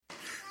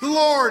The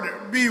Lord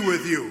be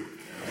with you.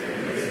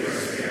 And with your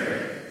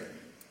spirit.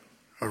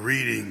 A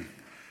reading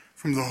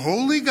from the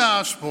Holy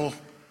Gospel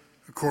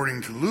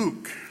according to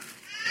Luke.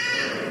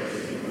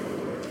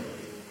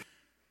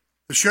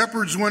 The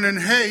shepherds went in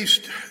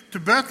haste to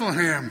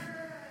Bethlehem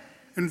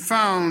and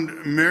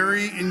found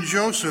Mary and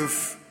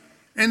Joseph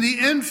and the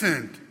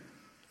infant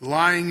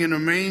lying in a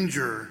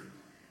manger.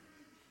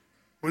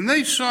 When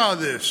they saw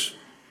this,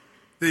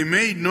 they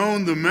made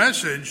known the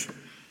message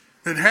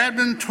that had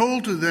been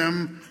told to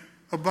them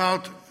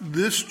about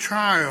this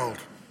child.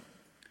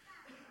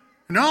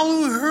 And all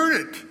who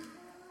heard it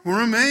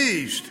were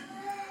amazed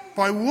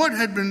by what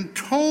had been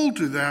told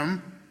to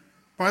them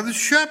by the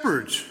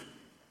shepherds.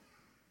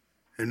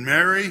 And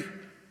Mary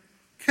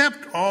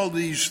kept all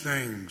these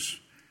things,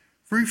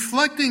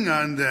 reflecting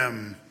on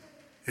them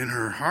in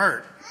her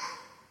heart.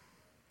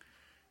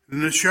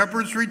 And the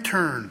shepherds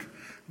returned,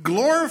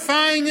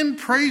 glorifying and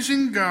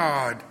praising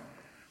God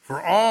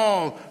for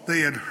all they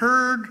had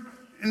heard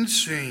and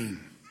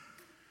seen,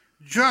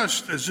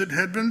 just as it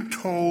had been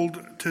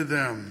told to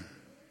them.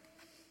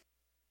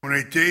 When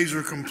 8 days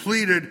were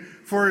completed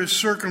for his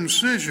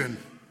circumcision,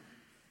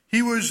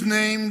 he was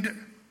named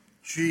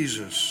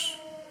Jesus,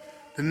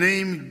 the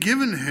name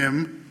given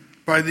him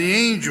by the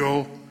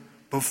angel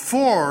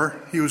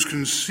before he was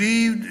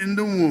conceived in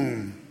the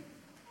womb.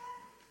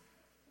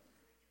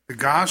 The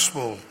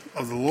Gospel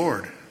of the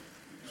Lord.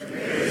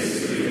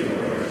 Praise to you,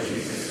 Lord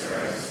Jesus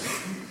Christ.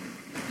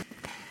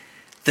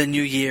 The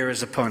new year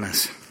is upon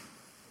us,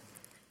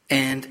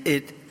 and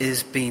it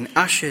is being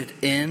ushered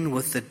in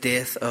with the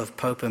death of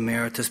Pope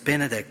Emeritus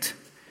Benedict,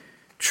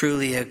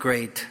 truly a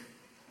great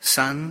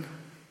son,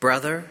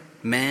 brother,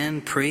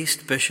 man,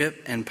 priest,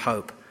 bishop, and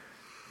pope.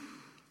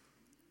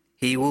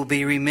 He will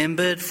be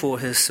remembered for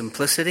his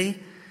simplicity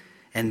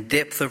and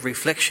depth of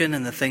reflection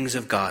in the things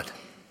of God.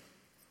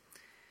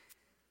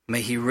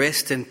 May he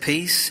rest in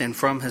peace, and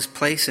from his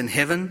place in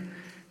heaven,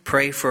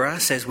 pray for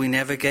us as we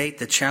navigate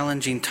the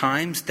challenging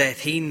times that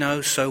he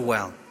knows so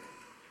well.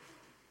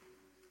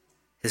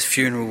 His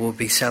funeral will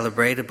be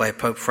celebrated by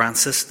Pope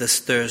Francis this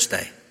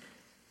Thursday.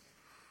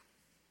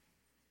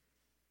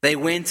 They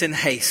went in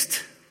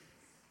haste.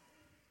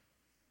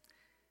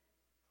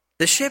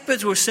 The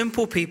shepherds were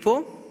simple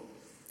people,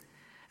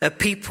 a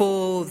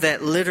people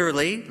that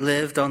literally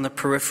lived on the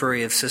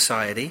periphery of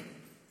society.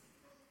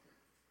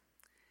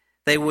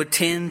 They would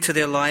tend to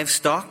their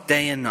livestock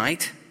day and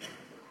night.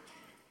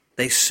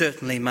 They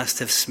certainly must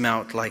have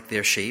smelt like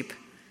their sheep.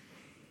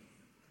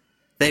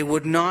 They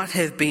would not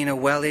have been a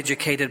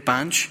well-educated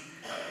bunch,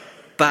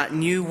 but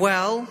knew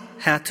well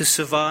how to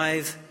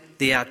survive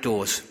the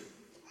outdoors.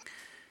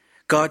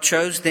 God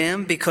chose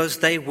them because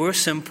they were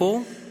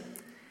simple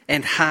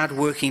and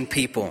hard-working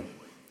people.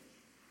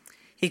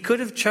 He could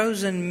have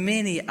chosen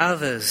many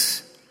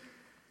others,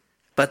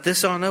 but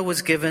this honor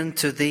was given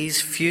to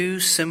these few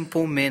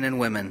simple men and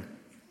women.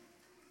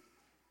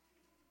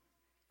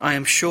 I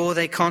am sure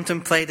they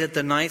contemplated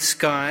the night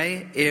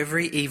sky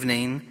every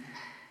evening,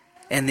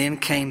 and then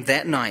came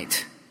that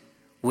night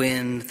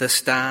when the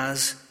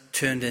stars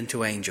turned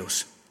into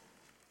angels.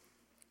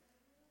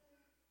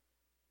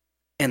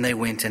 And they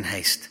went in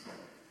haste.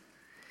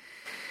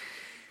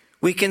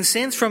 We can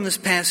sense from this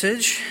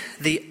passage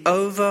the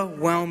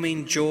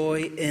overwhelming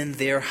joy in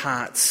their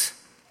hearts.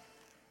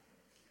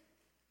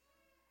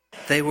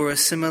 They were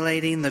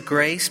assimilating the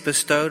grace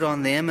bestowed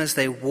on them as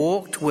they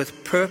walked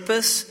with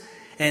purpose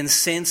and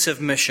sense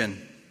of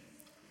mission.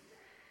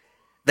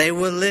 They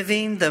were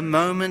living the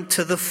moment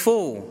to the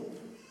full,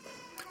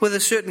 with a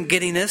certain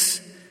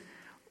giddiness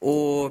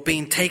or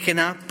being taken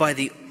up by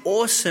the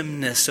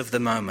awesomeness of the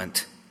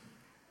moment.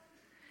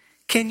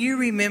 Can you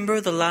remember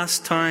the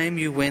last time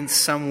you went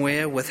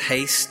somewhere with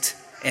haste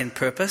and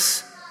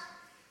purpose?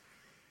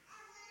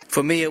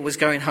 For me, it was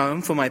going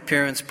home for my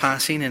parents'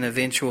 passing and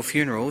eventual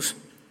funerals.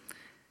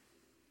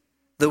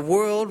 The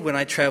world, when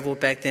I travelled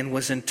back then,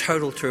 was in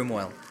total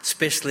turmoil,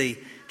 especially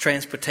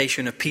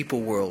transportation of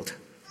people world.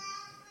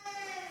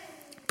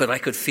 But I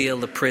could feel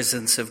the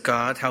presence of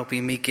God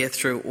helping me get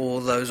through all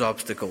those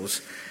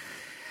obstacles.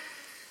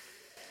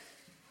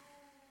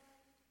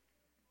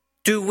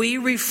 Do we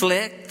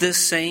reflect this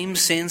same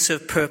sense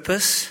of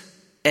purpose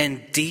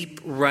and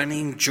deep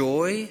running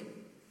joy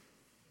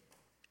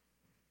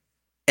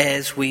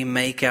as we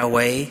make our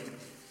way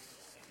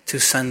to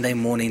Sunday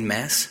morning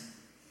Mass?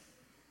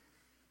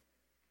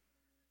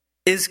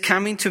 Is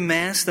coming to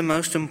Mass the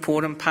most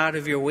important part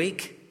of your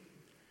week?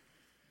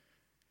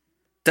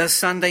 Does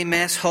Sunday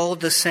Mass hold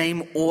the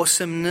same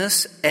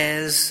awesomeness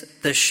as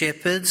the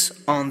shepherds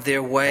on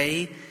their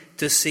way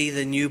to see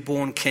the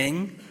newborn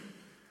King?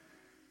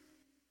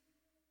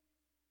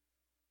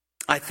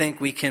 I think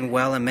we can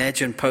well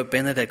imagine Pope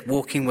Benedict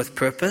walking with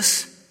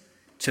purpose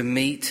to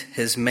meet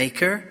his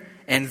Maker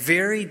and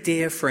very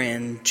dear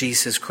friend,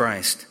 Jesus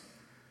Christ,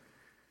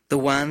 the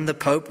one the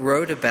Pope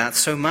wrote about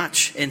so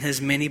much in his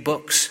many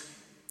books.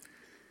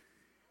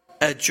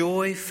 A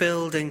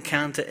joy-filled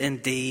encounter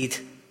indeed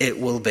it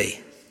will be.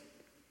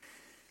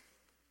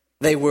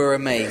 They were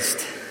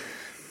amazed.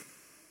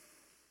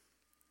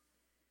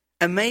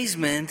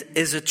 Amazement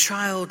is a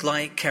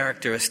childlike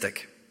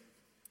characteristic.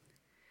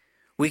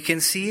 We can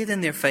see it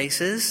in their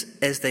faces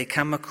as they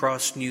come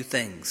across new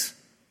things,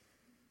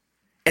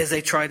 as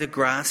they try to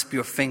grasp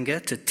your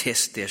finger to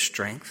test their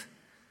strength,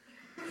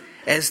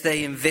 as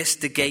they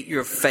investigate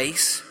your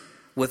face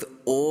with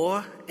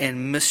awe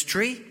and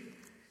mystery,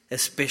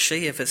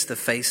 especially if it's the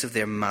face of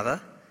their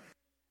mother.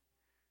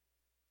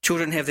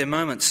 Children have their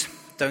moments,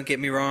 don't get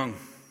me wrong.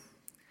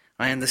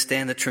 I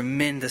understand the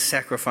tremendous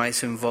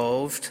sacrifice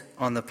involved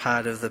on the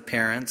part of the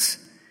parents,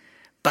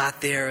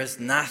 but there is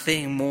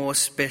nothing more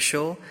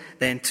special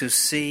than to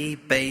see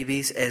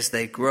babies as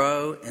they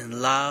grow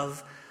in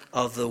love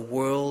of the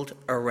world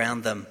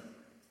around them.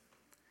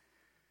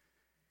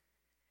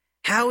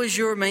 How is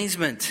your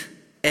amazement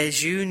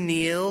as you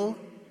kneel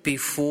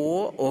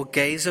before or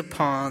gaze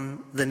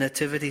upon the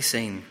nativity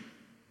scene?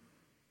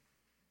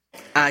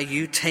 Are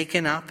you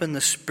taken up in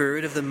the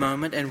spirit of the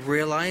moment and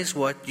realize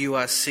what you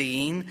are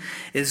seeing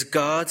is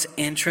God's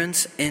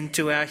entrance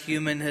into our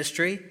human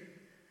history?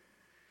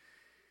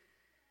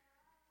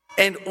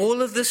 And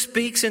all of this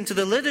speaks into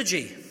the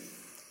liturgy,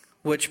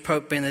 which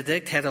Pope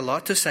Benedict had a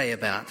lot to say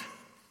about.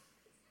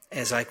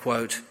 As I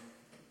quote,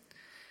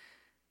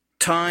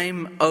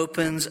 "Time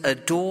opens a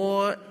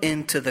door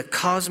into the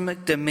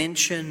cosmic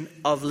dimension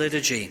of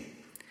liturgy."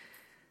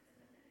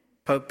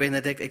 Pope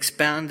Benedict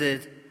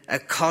expounded a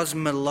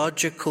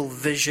cosmological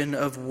vision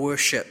of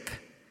worship.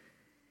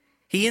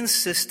 He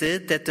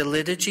insisted that the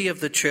liturgy of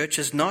the church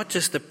is not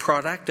just the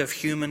product of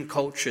human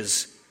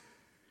cultures.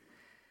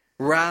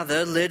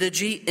 Rather,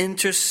 liturgy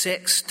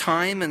intersects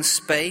time and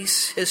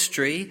space,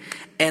 history,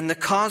 and the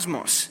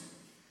cosmos,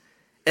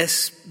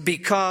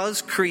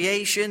 because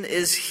creation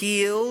is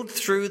healed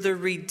through the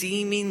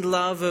redeeming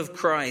love of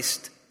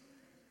Christ.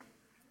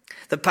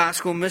 The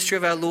paschal mystery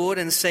of our Lord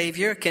and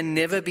Savior can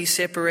never be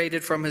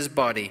separated from his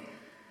body.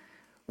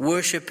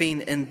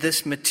 Worshipping in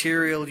this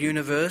material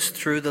universe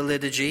through the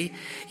liturgy,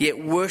 yet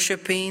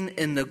worshipping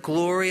in the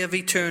glory of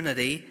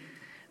eternity,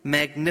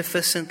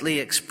 magnificently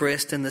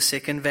expressed in the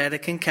Second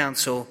Vatican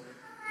Council.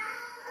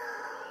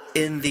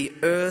 In the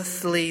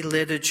earthly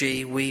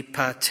liturgy, we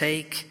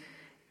partake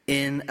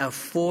in a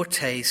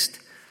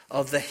foretaste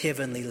of the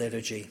heavenly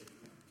liturgy.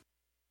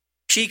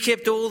 She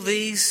kept all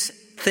these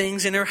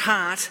things in her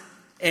heart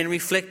and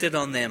reflected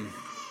on them.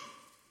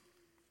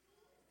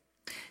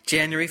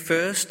 January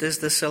 1st is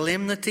the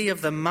solemnity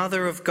of the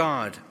Mother of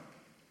God.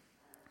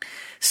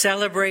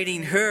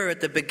 Celebrating her at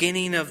the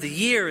beginning of the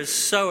year is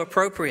so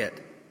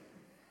appropriate.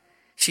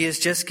 She has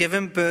just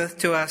given birth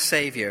to our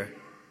Savior.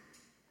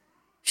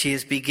 She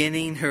is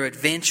beginning her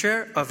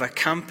adventure of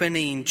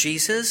accompanying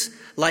Jesus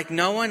like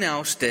no one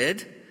else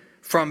did,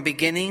 from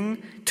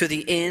beginning to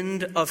the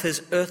end of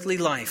his earthly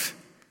life.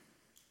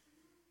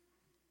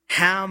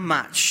 How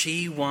much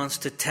she wants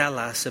to tell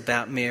us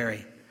about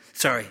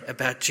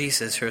about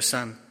Jesus, her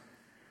son.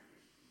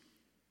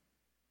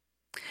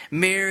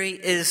 Mary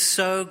is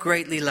so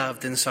greatly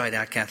loved inside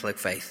our Catholic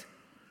faith.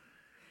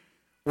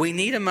 We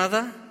need a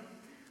mother.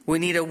 We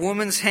need a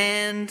woman's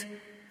hand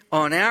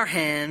on our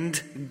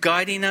hand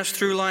guiding us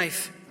through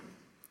life.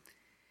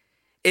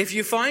 If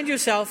you find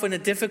yourself in a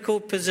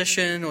difficult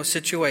position or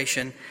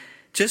situation,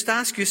 just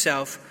ask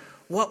yourself,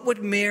 what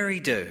would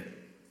Mary do?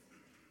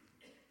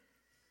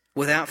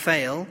 Without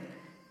fail,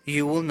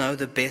 you will know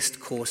the best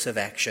course of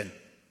action.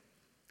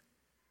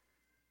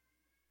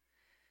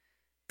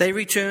 They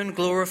return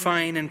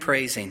glorifying and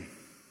praising.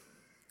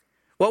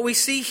 What we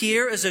see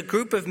here is a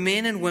group of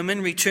men and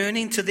women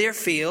returning to their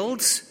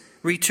fields,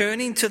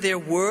 returning to their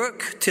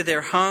work, to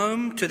their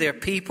home, to their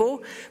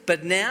people,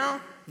 but now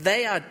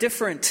they are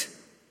different.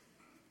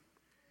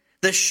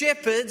 The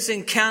shepherds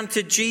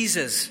encountered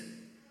Jesus.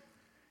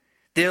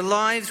 Their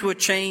lives were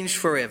changed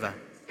forever.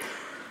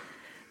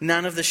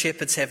 None of the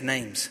shepherds have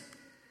names.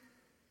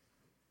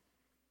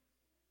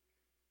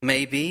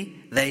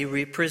 Maybe they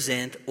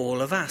represent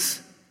all of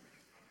us.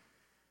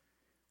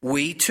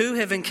 We too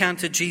have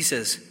encountered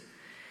Jesus.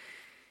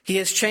 He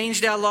has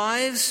changed our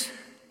lives,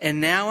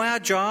 and now our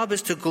job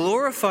is to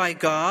glorify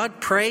God,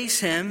 praise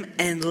him,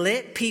 and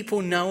let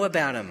people know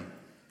about him.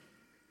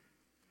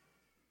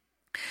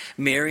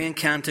 Mary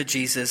encountered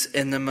Jesus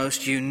in the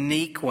most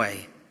unique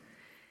way,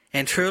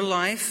 and her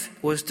life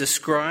was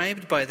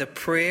described by the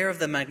prayer of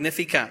the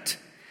Magnificat.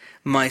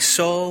 My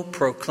soul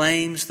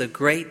proclaims the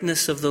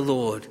greatness of the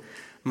Lord.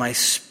 My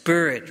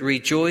spirit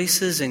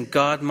rejoices in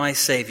God my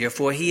Savior,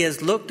 for he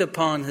has looked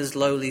upon his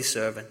lowly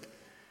servant.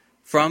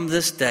 From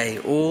this day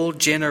all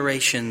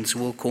generations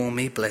will call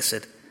me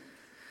blessed.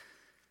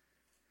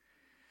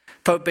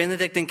 Pope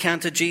Benedict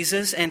encountered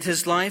Jesus, and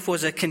his life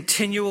was a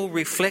continual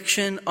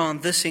reflection on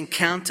this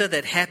encounter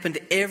that happened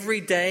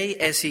every day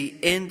as he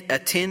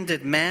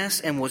attended Mass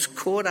and was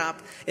caught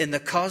up in the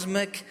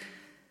cosmic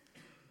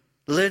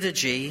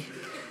liturgy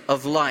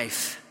of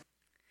life.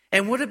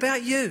 And what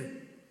about you?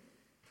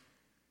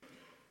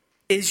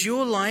 Is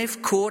your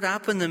life caught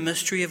up in the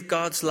mystery of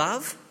God's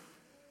love?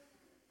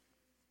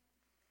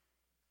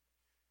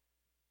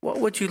 What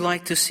would you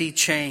like to see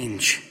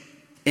change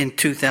in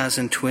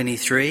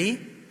 2023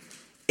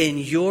 in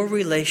your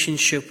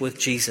relationship with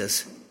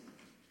Jesus.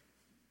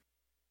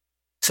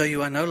 So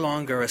you are no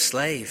longer a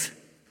slave,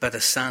 but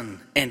a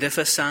son. And if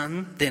a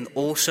son, then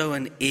also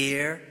an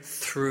heir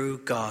through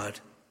God.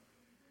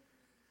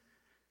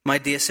 My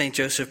dear St.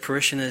 Joseph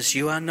parishioners,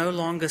 you are no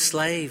longer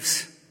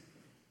slaves.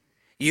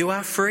 You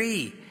are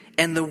free,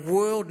 and the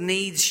world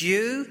needs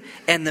you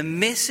and the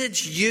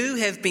message you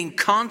have been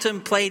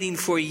contemplating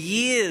for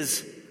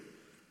years.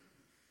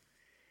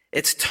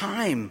 It's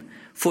time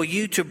for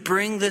you to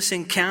bring this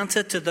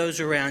encounter to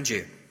those around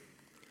you.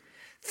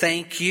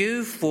 Thank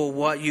you for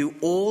what you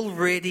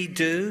already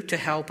do to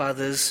help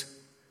others.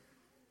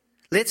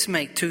 Let's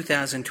make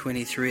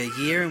 2023 a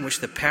year in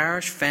which the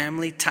parish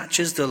family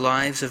touches the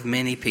lives of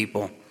many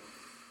people.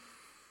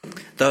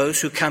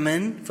 Those who come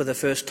in for the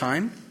first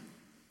time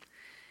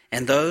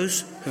and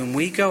those whom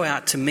we go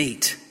out to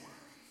meet.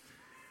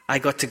 I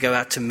got to go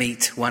out to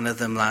meet one of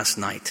them last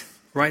night,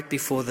 right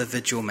before the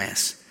Vigil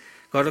Mass.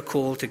 Got a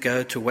call to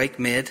go to Wake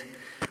Med,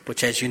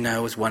 which as you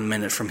know is 1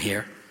 minute from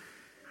here.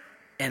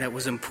 And it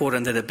was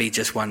important that it be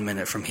just 1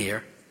 minute from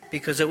here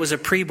because it was a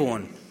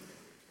preborn.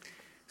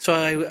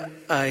 So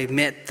I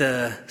met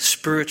the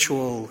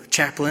spiritual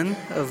chaplain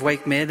of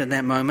Wake Med in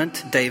that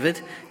moment,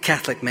 David,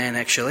 Catholic man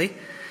actually,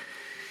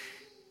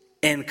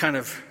 and kind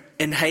of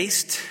in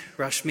haste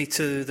rushed me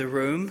to the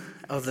room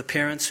of the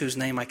parents whose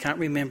name I can't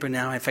remember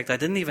now. In fact, I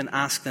didn't even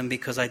ask them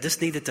because I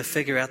just needed to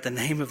figure out the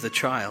name of the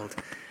child,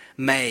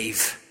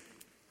 Maeve.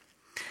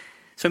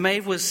 So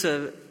Maeve was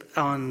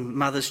on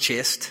mother's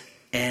chest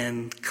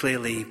and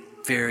clearly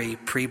very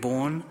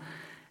preborn.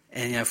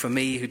 And, for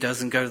me who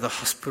doesn't go to the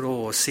hospital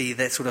or see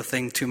that sort of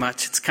thing too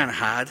much, it's kind of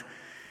hard.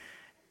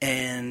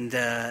 And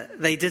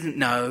they didn't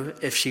know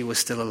if she was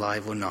still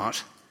alive or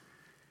not.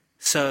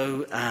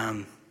 So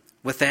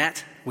with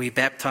that, we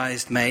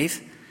baptized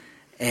Maeve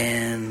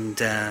and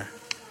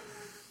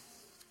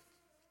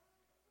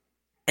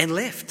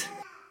left.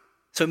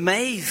 So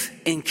Maeve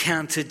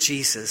encountered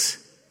Jesus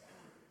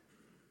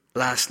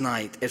last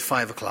night at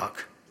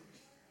 5:00.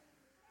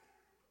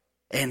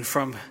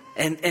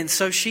 And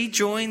so she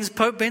joins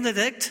Pope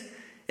Benedict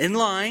in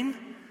line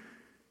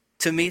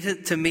to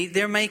meet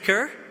their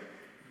Maker.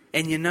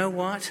 And you know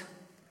what?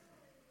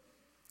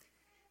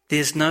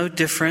 There's no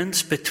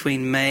difference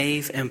between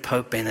Maeve and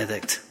Pope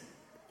Benedict.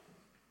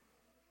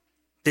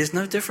 There's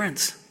no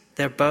difference.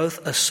 They're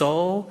both a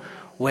soul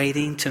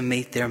waiting to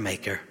meet their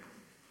Maker.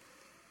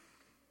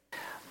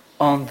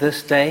 On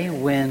this day,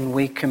 when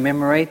we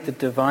commemorate the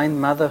divine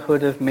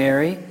motherhood of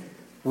Mary,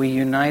 we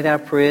unite our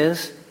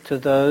prayers to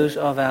those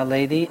of Our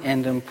Lady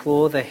and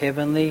implore the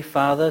Heavenly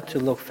Father to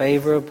look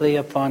favorably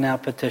upon our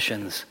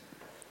petitions.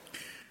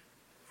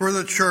 For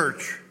the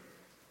Church,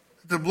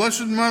 that the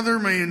Blessed Mother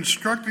may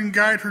instruct and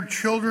guide her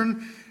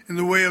children in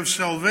the way of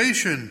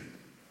salvation,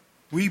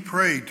 we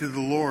pray to the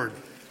Lord.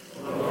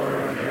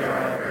 Lord, hear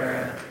our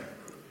prayer.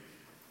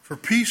 For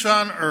peace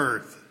on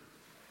earth,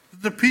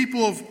 that the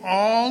people of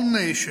all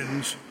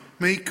nations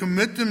may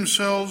commit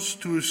themselves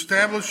to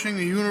establishing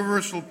a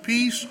universal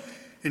peace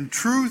in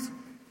truth,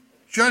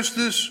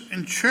 justice,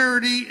 and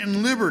charity,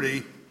 and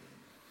liberty,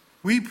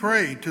 we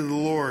pray to the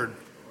Lord.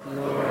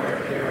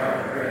 Lord, hear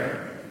our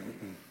prayer.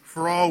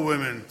 For all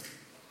women,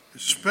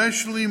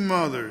 especially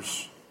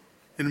mothers,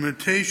 in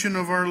imitation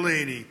of Our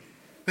Lady,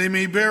 they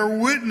may bear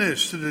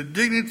witness to the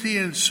dignity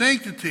and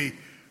sanctity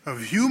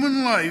of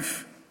human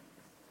life,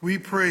 we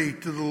pray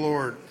to the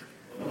Lord.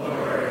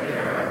 Lord,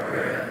 hear our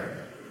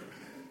prayer.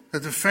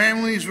 That the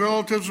families,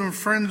 relatives, and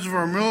friends of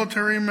our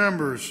military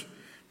members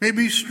may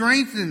be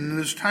strengthened in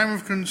this time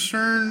of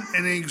concern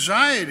and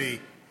anxiety,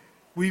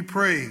 we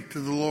pray to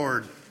the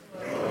Lord.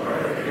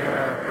 Lord, hear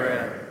our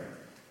prayer.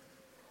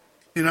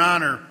 In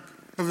honor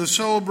of the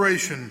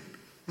celebration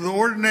of the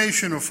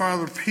ordination of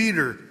Father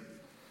Peter,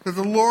 that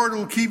the Lord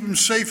will keep him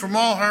safe from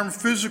all harm,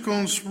 physical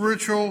and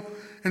spiritual,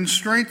 and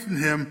strengthen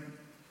him,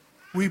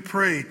 we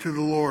pray to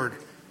the Lord.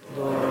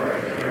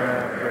 Lord, hear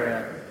our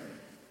prayer.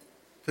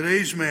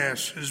 Today's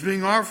Mass is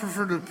being offered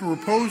for the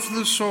repose of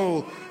the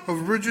soul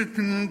of Bridget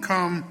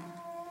Come.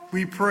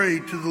 We pray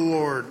to the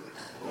Lord.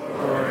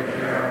 Lord,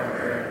 hear our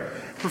prayer.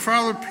 For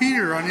Father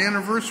Peter, on the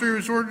anniversary of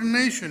his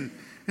ordination,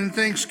 in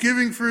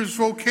thanksgiving for his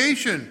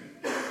vocation,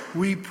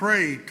 we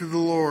pray to the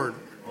Lord.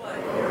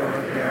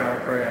 Lord, hear our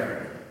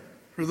prayer.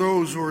 For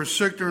those who are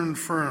sick or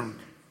infirmed,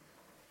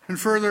 and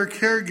for their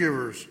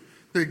caregivers,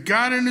 that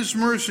God in his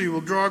mercy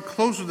will draw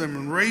close to them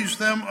and raise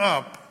them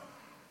up,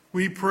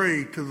 we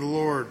pray to the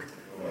Lord.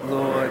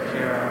 Lord,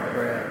 hear our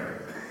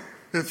prayer.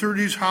 That through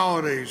these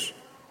holidays,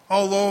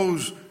 all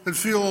those that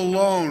feel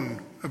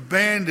alone,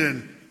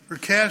 abandoned, or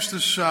cast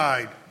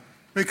aside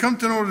may come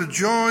to know the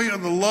joy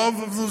of the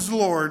love of the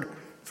Lord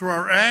through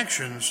our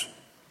actions,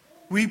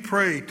 we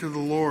pray to the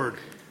Lord.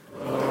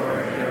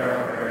 Lord, hear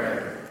our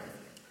prayer.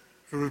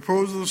 For the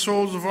repose of the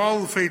souls of all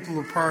the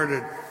faithful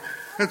departed,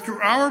 that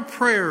through our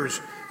prayers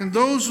and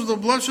those of the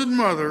Blessed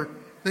Mother,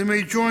 they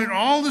may join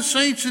all the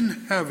saints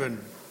in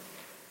heaven.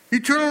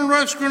 Eternal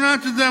rest grant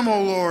unto them,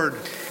 O Lord.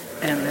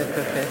 And let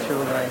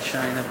perpetual light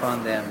shine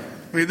upon them.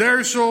 May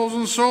their souls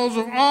and souls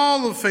of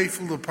all the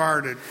faithful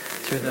departed,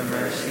 through the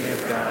mercy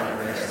of God,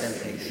 rest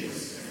in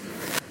peace.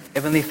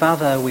 Heavenly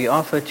Father, we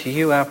offer to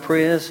you our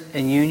prayers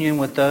in union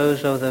with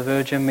those of the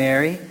Virgin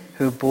Mary,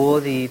 who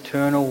bore the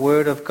eternal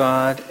Word of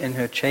God in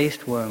her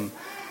chaste womb.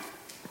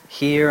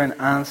 Hear and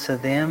answer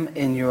them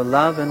in your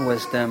love and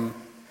wisdom.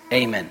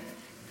 Amen.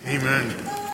 Amen.